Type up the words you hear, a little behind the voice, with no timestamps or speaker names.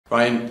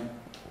Brian,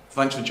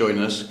 thanks for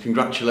joining us.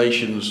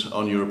 Congratulations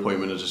on your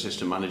appointment as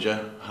assistant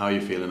manager. How are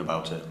you feeling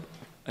about it?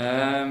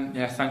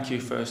 Yeah, thank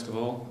you first of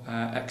all.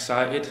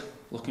 Excited,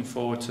 looking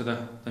forward to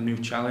the new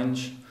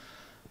challenge.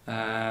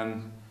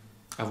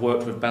 I've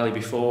worked with Belly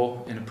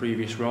before in a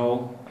previous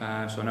role,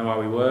 so I know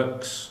how he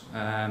works.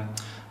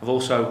 I've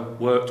also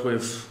worked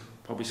with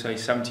probably say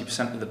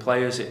 70% of the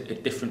players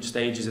at different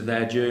stages of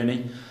their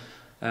journey.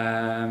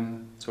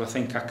 So I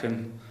think I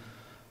can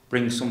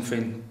bring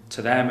something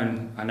to them,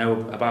 and I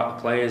know about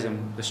the players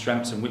and the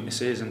strengths and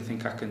weaknesses, and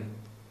think I can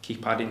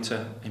keep adding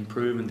to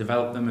improve and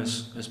develop them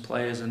as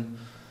players. And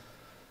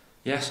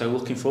yeah, so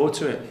looking forward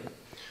to it.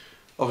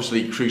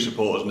 Obviously, Crew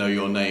supporters know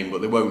your name,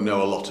 but they won't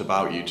know a lot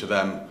about you. To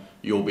them,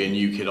 you'll be a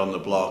new kid on the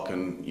block,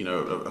 and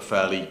a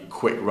fairly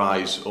quick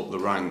rise up the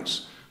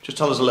ranks. Just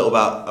tell us a little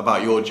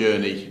about your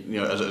journey,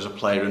 as a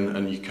player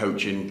and your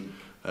coaching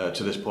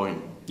to this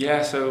point.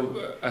 Yeah,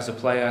 so as a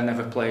player, I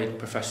never played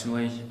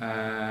professionally.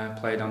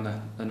 Played on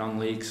the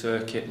non-league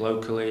circuit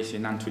locally, so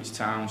in Mansfield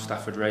Town,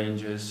 Stafford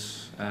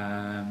Rangers,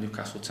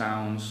 Newcastle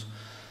Towns.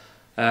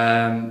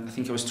 I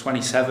think I was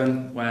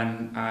 27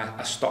 when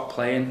I stopped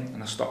playing,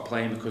 and I stopped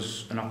playing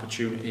because an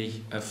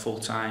opportunity of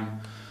full-time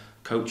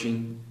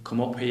coaching come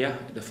up here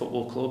at the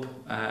football club,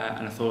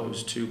 and I thought it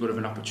was too good of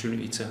an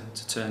opportunity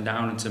to turn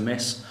down and to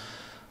miss.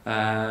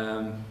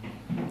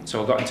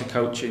 So I got into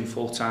coaching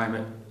full-time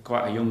at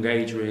quite a young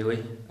age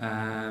really,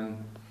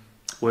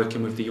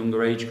 working with the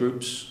younger age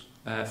groups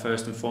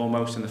first and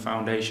foremost in the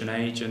foundation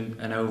age,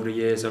 and over the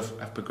years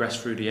I've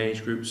progressed through the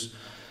age groups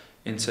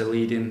into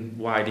leading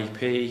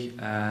YDP,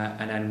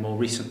 and then more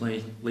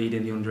recently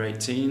leading the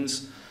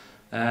under-18s,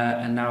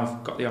 and now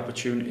I've got the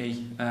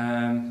opportunity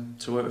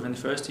to work within the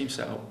first team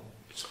setup.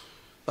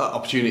 That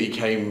opportunity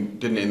came,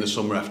 didn't it, in the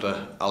summer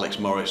after Alex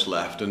Morris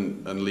left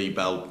and Lee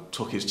Bell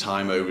took his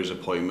time over his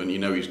appointment.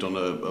 He's done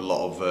a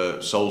lot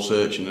of soul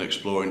searching and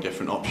exploring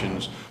different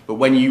options. But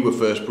when you were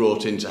first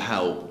brought in to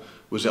help,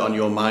 was it on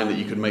your mind that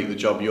you could make the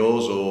job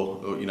yours,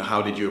 or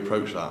how did you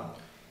approach that?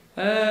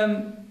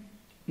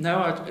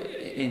 No,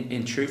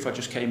 in truth, I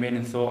just came in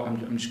and thought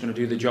I'm just going to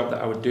do the job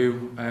that I would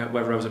do,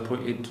 whether I was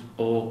appointed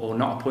or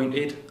not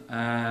appointed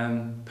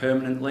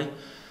permanently.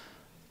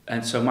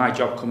 And so my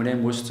job coming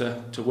in was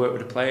to work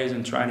with the players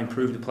and try and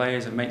improve the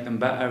players and make them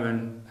better,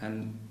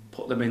 and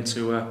put them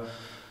into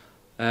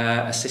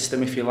a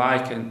system, if you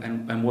like,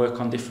 and work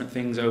on different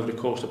things over the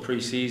course of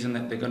pre-season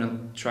that they're going to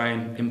try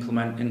and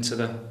implement into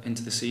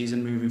the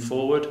season moving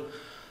forward.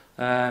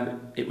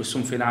 It was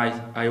something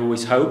I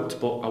always hoped,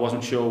 but I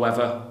wasn't sure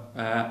whether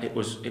it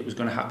was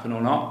going to happen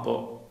or not.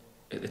 But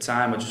at the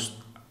time, I just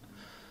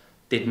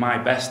did my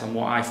best on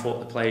what I thought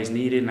the players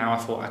needed, and how I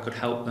thought I could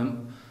help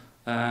them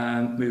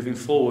moving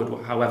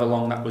forward, however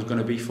long that was going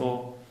to be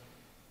for.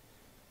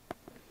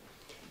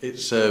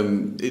 Is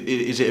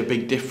it a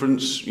big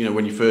difference,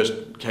 when you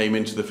first came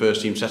into the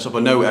first team setup?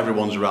 I know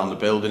everyone's around the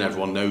building,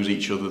 everyone knows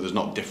each other, there's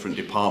not different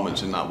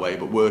departments in that way,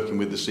 but working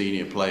with the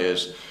senior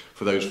players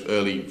for those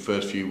early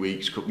first few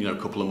weeks,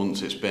 couple of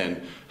months it's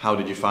been, how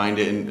did you find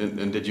it,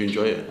 and did you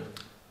enjoy it?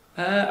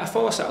 I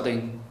thought I settled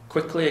in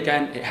quickly.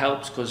 Again, it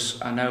helps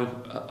because I know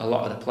a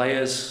lot of the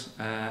players,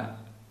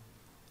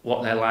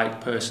 what they're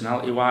like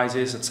personality-wise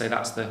is. I'd say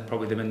that's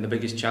probably been the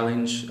biggest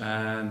challenge,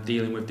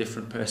 dealing with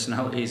different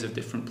personalities of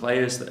different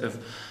players that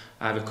have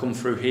either come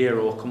through here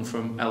or come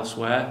from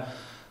elsewhere.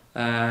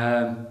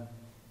 But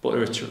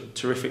they're a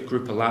terrific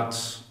group of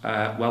lads,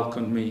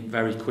 welcomed me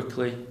very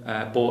quickly,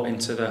 bought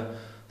into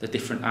the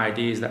different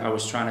ideas that I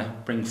was trying to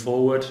bring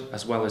forward,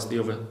 as well as the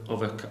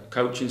other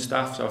coaching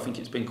staff. So I think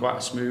it's been quite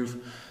a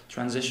smooth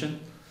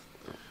transition.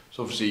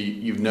 So obviously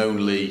you've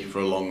known Lee for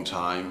a long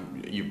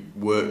time. You've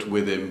worked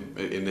with him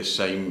in this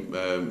same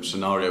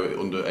scenario at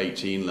under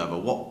 18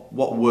 level.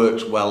 What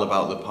works well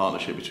about the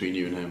partnership between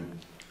you and him?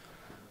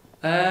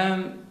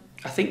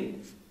 I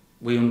think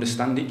we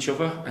understand each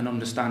other and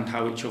understand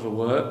how each other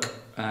work.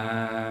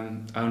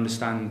 I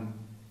understand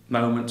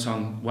moments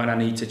on when I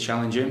need to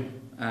challenge him,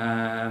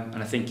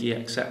 and I think he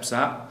accepts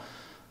that.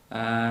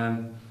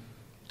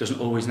 Doesn't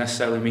always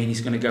necessarily mean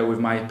he's going to go with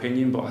my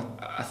opinion, but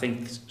I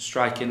think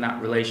striking that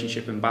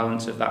relationship and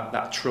balance of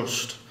that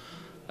trust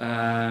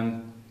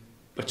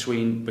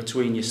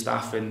between your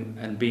staff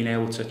and being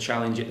able to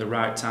challenge at the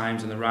right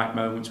times and the right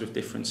moments with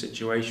different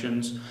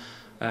situations.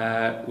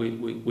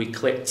 We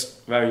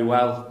clicked very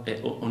well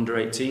at under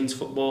 18s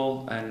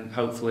football, and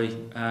hopefully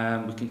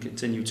we can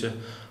continue to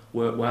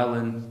work well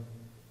in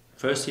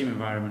first team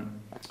environment.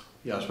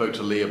 Yeah, I spoke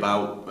to Lee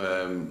about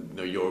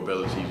your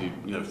ability,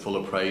 full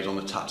of praise on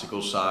the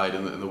tactical side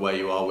and the way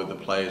you are with the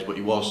players, but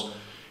he was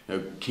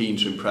keen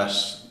to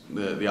impress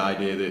the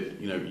idea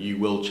that you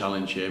will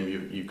challenge him,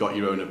 you've got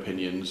your own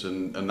opinions,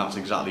 and that's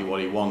exactly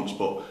what he wants.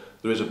 But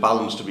there is a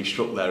balance to be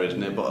struck there,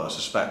 isn't it? But I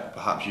suspect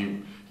perhaps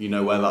you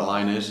know where that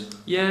line is.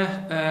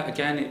 Yeah,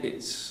 again,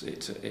 it's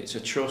a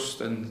trust,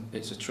 and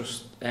it's a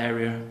trust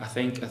area. I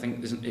think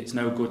it's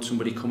no good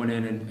somebody coming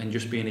in and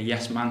just being a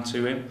yes man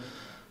to him.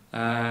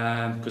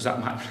 Because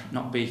that might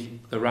not be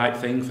the right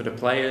thing for the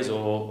players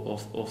or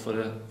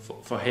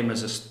for him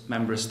as a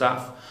member of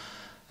staff.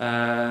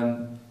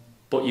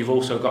 But you've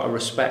also got to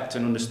respect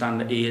and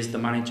understand that he is the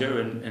manager,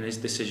 and his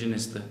decision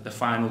is the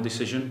final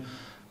decision.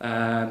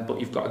 But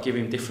you've got to give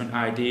him different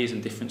ideas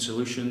and different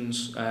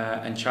solutions,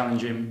 and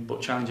challenge him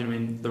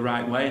in the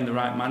right way, in the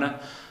right manner.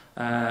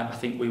 I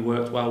think we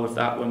worked well with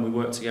that when we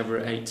worked together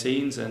at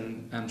 18s,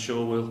 and I'm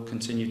sure we'll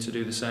continue to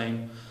do the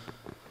same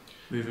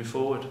moving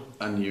forward.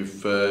 And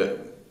you've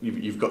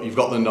got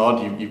the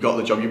nod, you've got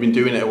the job. You've been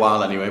doing it a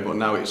while anyway, but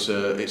now it's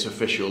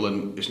official,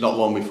 and it's not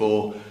long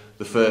before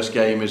the first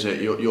game, is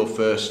it? Your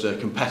first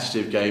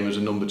competitive game as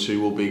a number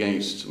 2 will be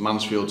against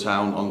Mansfield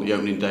Town on the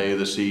opening day of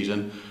the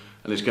season,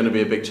 and it's going to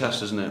be a big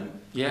test, isn't it?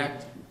 Yeah,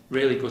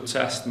 really good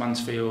test.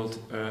 Mansfield,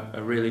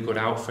 a really good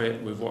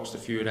outfit. We've watched a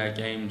few of their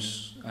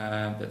games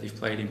that they've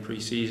played in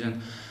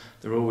pre-season.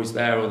 They're always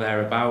there or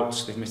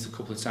thereabouts. They've missed a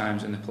couple of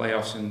times in the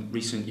playoffs in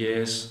recent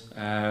years.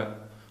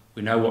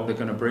 We know what they're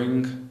going to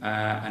bring,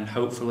 and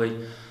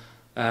hopefully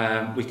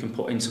we can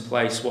put into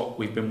place what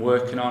we've been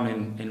working on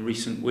in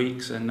recent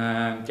weeks,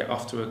 and get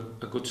off to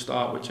a good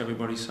start, which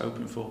everybody's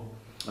hoping for.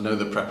 I know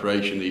the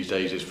preparation these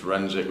days is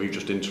forensic. We've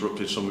just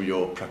interrupted some of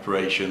your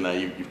preparation there.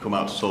 You've come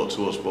out to talk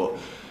to us, but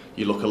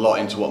you look a lot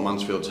into what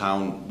Mansfield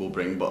Town will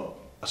bring, but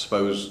I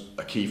suppose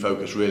a key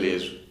focus really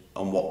is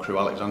on what Crewe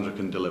Alexandra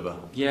can deliver.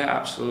 Yeah,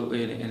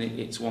 absolutely, and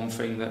it's one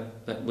thing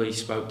that Lee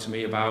spoke to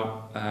me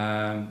about,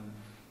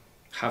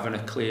 having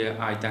a clear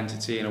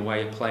identity and a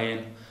way of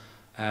playing.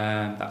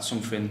 That's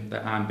something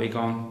that I'm big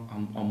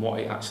on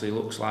what it actually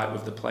looks like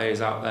with the players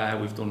out there.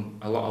 We've done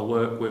a lot of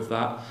work with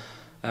that.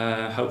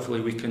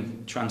 Hopefully we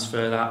can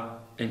transfer that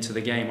into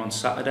the game on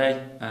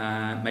Saturday,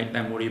 make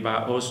them worry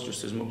about us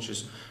just as much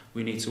as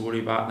we need to worry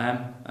about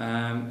them,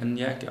 and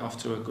yeah, get off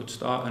to a good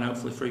start and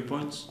hopefully 3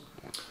 points.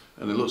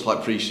 And it looks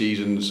like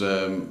pre-season's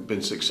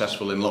been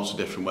successful in lots of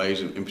different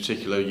ways. In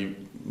particular, you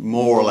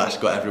more or less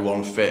got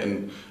everyone fit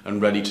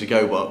and ready to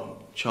go,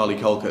 but Charlie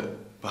Colcott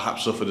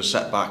perhaps suffered a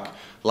setback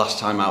last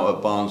time out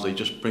at Barnsley.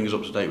 Just bring us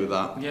up to date with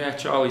that. Yeah,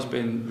 Charlie's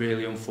been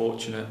really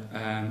unfortunate.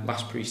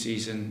 Last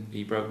pre-season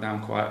he broke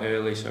down quite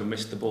early, so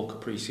missed the bulk of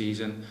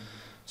pre-season.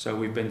 So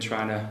we've been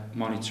trying to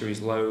monitor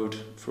his load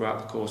throughout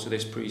the course of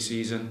this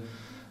pre-season.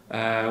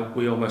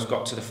 We almost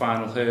got to the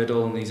final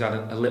hurdle and he's had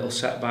a little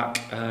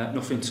setback.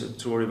 Nothing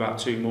to worry about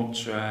too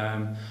much.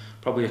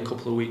 Probably a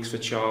couple of weeks for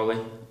Charlie.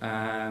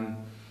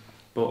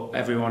 But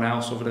everyone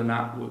else, other than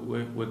that,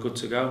 we're good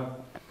to go.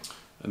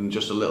 And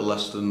just a little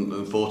less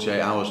than 48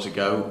 hours to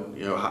go.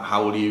 You know,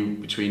 how will you,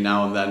 between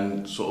now and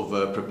then, sort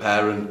of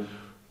prepare, and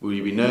will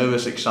you be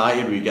nervous,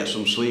 excited? Will you get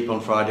some sleep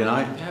on Friday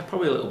night? Yeah,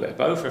 probably a little bit of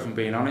both, if I'm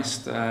being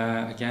honest.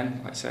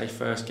 Again, like I say,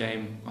 first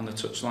game on the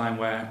touchline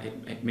where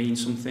it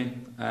means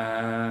something.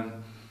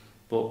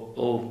 But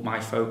all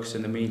my focus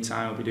in the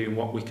meantime will be doing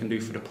what we can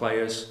do for the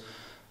players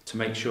to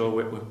make sure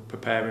we're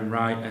preparing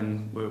right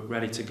and we're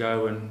ready to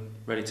go and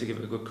ready to give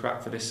it a good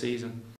crack for this season.